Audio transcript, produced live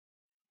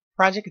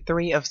Project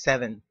 3 of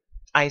 7.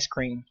 Ice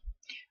cream.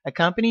 A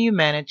company you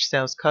manage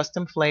sells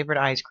custom flavored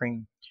ice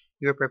cream.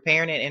 You are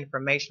preparing an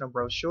informational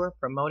brochure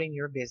promoting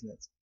your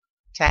business.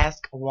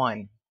 Task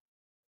 1.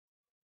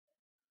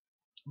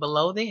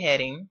 Below the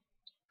heading,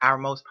 Our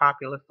Most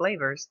Popular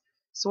Flavors,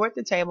 sort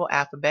the table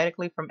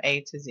alphabetically from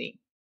A to Z.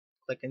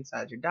 Click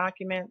inside your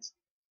documents,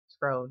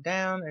 scroll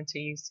down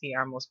until you see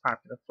Our Most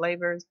Popular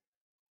Flavors.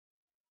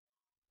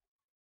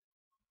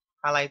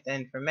 Highlight the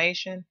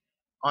information.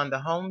 On the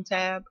Home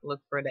tab, look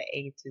for the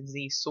A to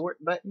Z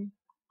Sort button.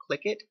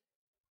 Click it.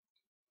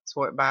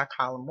 Sort by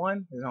column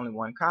 1. There's only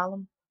one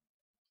column.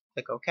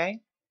 Click OK.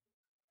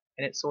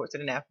 And it sorts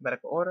it in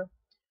alphabetical order.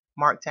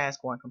 Mark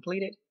task 1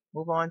 completed.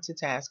 Move on to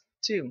task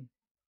 2.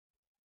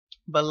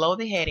 Below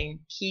the heading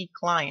Key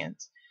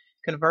Clients,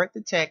 convert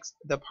the text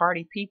The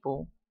Party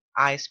People,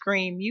 I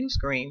Scream, You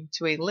Scream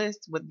to a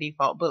list with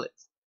default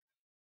bullets.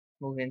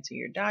 Move into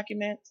your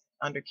documents.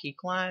 Under Key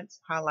Clients,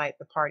 highlight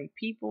The Party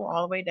People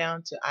all the way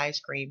down to I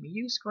Scream,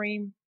 You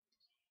Scream.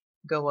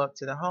 Go up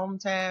to the Home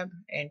tab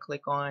and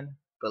click on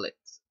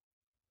Bullets.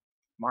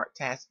 Mark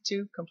task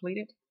 2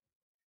 completed.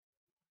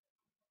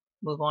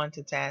 Move on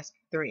to task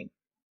 3.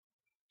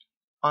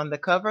 On the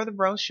cover of the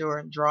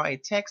brochure, draw a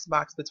text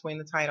box between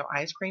the title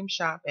Ice Cream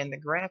Shop and the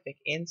graphic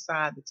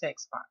inside the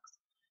text box.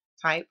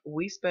 Type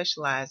We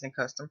Specialize in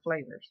Custom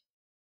Flavors.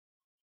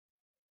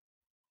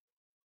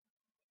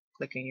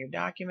 Click in your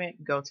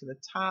document, go to the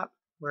top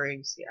where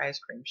you see Ice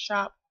Cream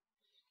Shop.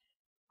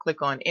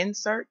 Click on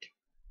Insert.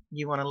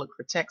 You want to look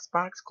for text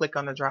box. Click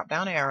on the drop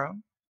down arrow.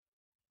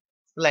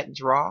 Select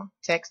Draw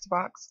Text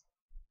Box.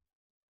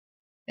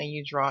 And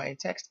you draw a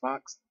text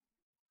box.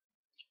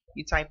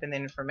 You type in the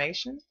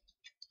information.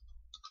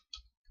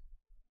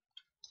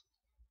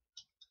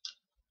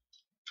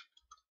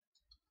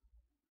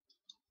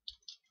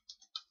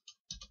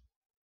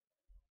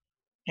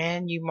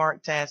 And you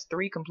mark task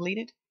 3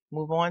 completed.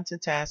 Move on to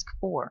task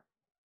 4.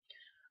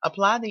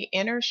 Apply the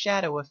inner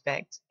shadow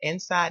effect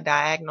inside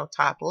diagonal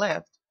top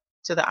left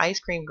to the ice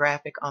cream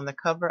graphic on the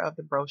cover of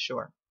the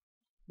brochure.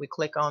 We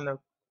click on the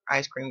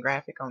ice cream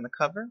graphic on the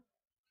cover.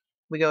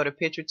 We go to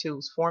Picture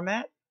Tools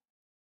Format.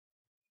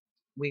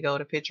 We go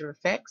to Picture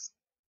Effects.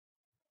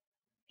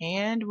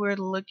 And we're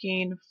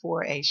looking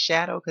for a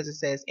shadow because it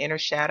says inner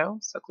shadow.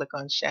 So click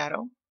on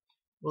shadow.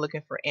 We're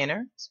looking for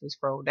inner. So we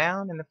scroll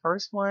down and the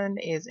first one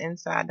is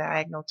inside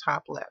diagonal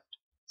top left.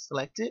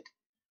 Select it.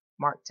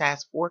 Mark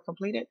task 4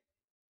 completed.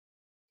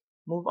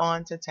 Move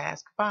on to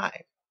task 5.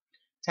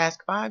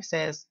 Task 5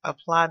 says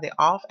apply the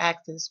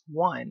off-axis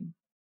 1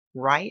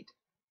 right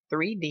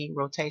 3D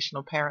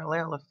rotational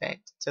parallel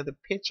effect to the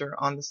picture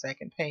on the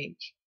second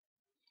page.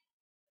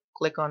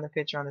 Click on the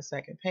picture on the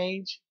second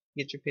page,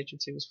 get your Picture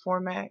Tools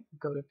format,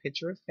 go to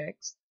Picture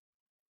Effects,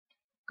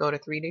 go to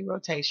 3D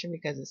rotation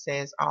because it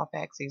says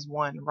off-axis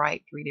 1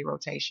 right 3D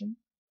rotation,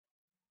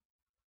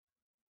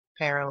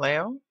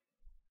 parallel.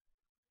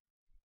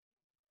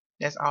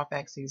 That's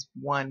off-axis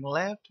 1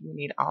 left. We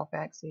need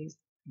off-axis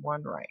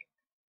 1 right.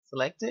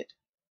 Select it.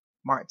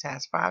 Mark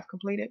task 5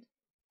 completed.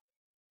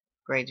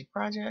 Grade your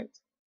project.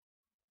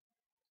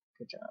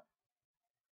 Good job.